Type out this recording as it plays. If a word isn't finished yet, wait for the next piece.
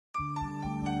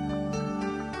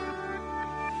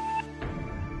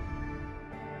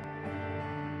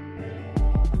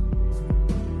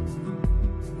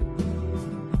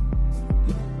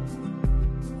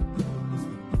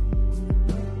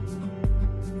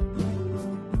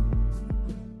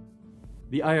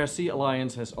The IRC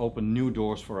Alliance has opened new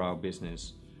doors for our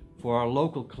business. For our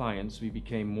local clients, we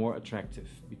became more attractive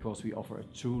because we offer a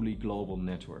truly global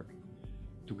network.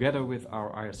 Together with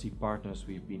our IRC partners,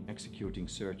 we've been executing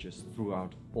searches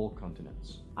throughout all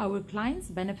continents. Our clients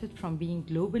benefit from being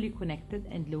globally connected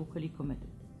and locally committed.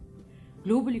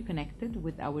 Globally connected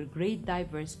with our great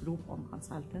diverse group of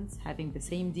consultants having the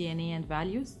same DNA and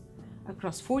values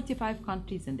across 45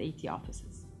 countries and 80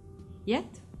 offices.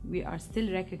 Yet, we are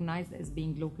still recognized as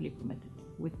being locally committed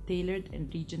with tailored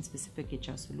and region-specific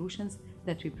HR solutions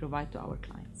that we provide to our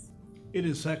clients. It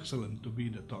is excellent to be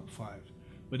in the top 5,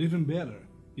 but even better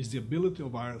is the ability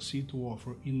of IRC to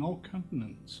offer in all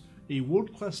continents a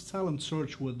world-class talent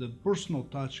search with the personal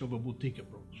touch of a boutique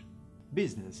approach.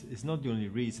 Business is not the only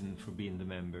reason for being the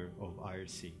member of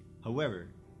IRC. However,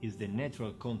 it's the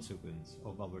natural consequence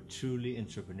of our truly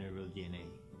entrepreneurial DNA.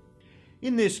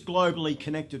 In this globally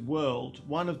connected world,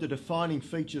 one of the defining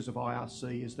features of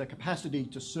IRC is the capacity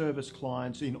to service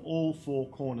clients in all 4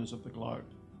 corners of the globe.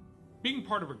 Being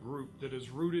part of a group that is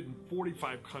rooted in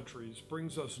 45 countries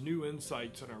brings us new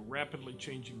insights in our rapidly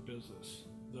changing business.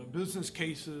 The business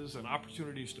cases and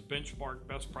opportunities to benchmark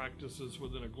best practices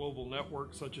within a global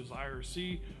network such as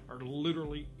IRC are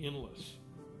literally endless.